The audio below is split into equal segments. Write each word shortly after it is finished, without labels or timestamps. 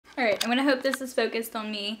Alright, I'm gonna hope this is focused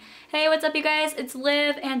on me. Hey, what's up you guys? It's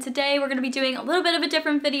Liv, and today we're gonna be doing a little bit of a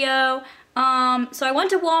different video. So I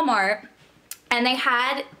went to Walmart, and they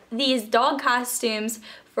had these dog costumes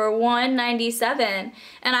for $1.97,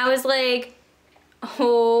 and I was like,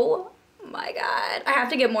 oh my god, I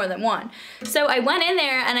have to get more than one. So I went in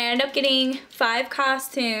there, and I ended up getting 5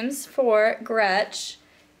 costumes for GRETCH.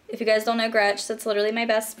 If you guys don't know GRETCH, that's literally my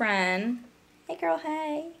best friend. Hey girl,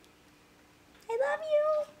 hey. I love you.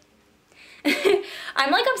 I'm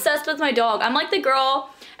like obsessed with my dog. I'm like the girl,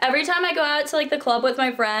 every time I go out to like the club with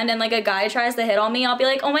my friend and like a guy tries to hit on me, I'll be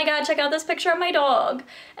like, oh my god, check out this picture of my dog.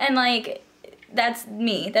 And like, that's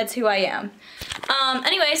me. That's who I am.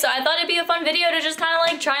 Anyway, so I thought it'd be a fun video to just kind of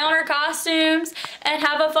like try on her costumes and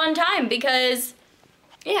have a fun time because,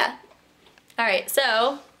 yeah. Alright,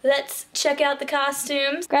 so let's check out the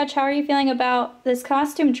costumes. Gretch, how are you feeling about this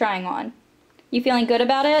costume trying on? You feeling good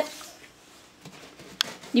about it?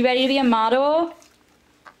 You ready to be a model?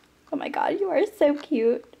 Oh my god, you are so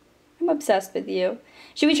cute. I'm obsessed with you.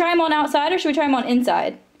 Should we try them on outside or should we try them on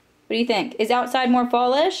inside? What do you think? Is outside more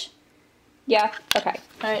fallish? Yeah? Okay.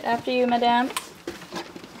 Alright, after you, madame.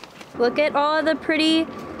 Look at all of the pretty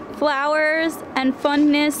flowers and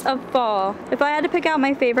funness of fall. If I had to pick out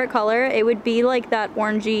my favorite color, it would be like that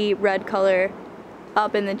orangey red color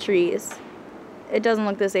up in the trees. It doesn't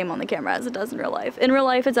look the same on the camera as it does in real life. In real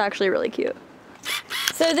life, it's actually really cute.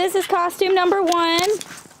 So this is costume number 1.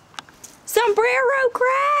 Sombrero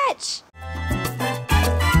Gretch!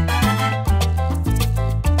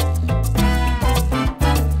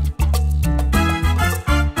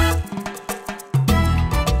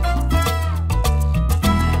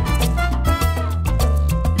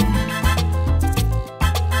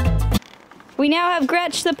 We now have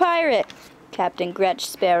Gretch the pirate. Captain Gretch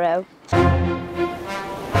Sparrow.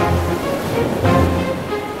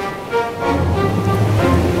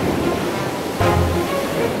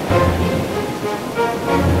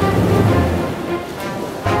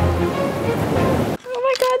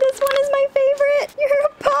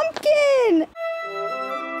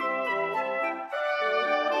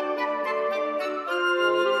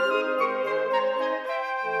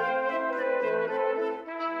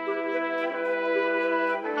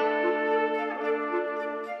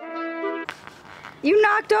 You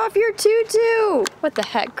knocked off your tutu! What the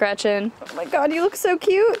heck, Gretchen? Oh my god, you look so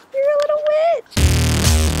cute! You're a little witch!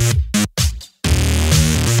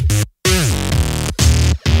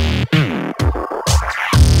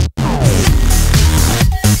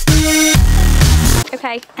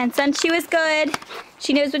 Okay, and since she was good,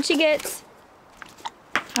 she knows what she gets.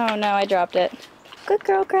 Oh no, I dropped it. Good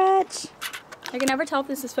girl, Gretch. I can never tell if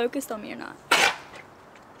this is focused on me or not.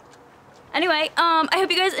 Anyway, I hope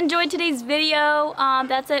you guys enjoyed today's video.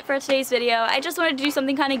 That's it for today's video. I just wanted to do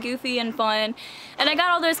something kind of goofy and fun. And I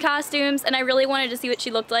got all those costumes, and I really wanted to see what she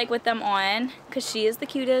looked like with them on, because she is the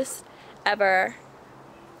cutest ever.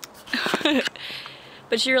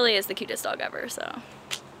 But she really is the cutest dog ever, so.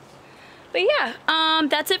 But yeah,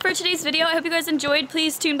 that's it for today's video. I hope you guys enjoyed.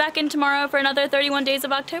 Please tune back in tomorrow for another 31 Days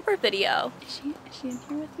of October video. Is she in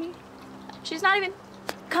here with me? She's not even.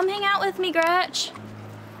 Come hang out with me, Gretch.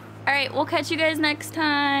 Alright, we'll catch you guys next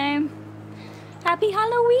time. Happy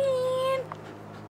Halloween!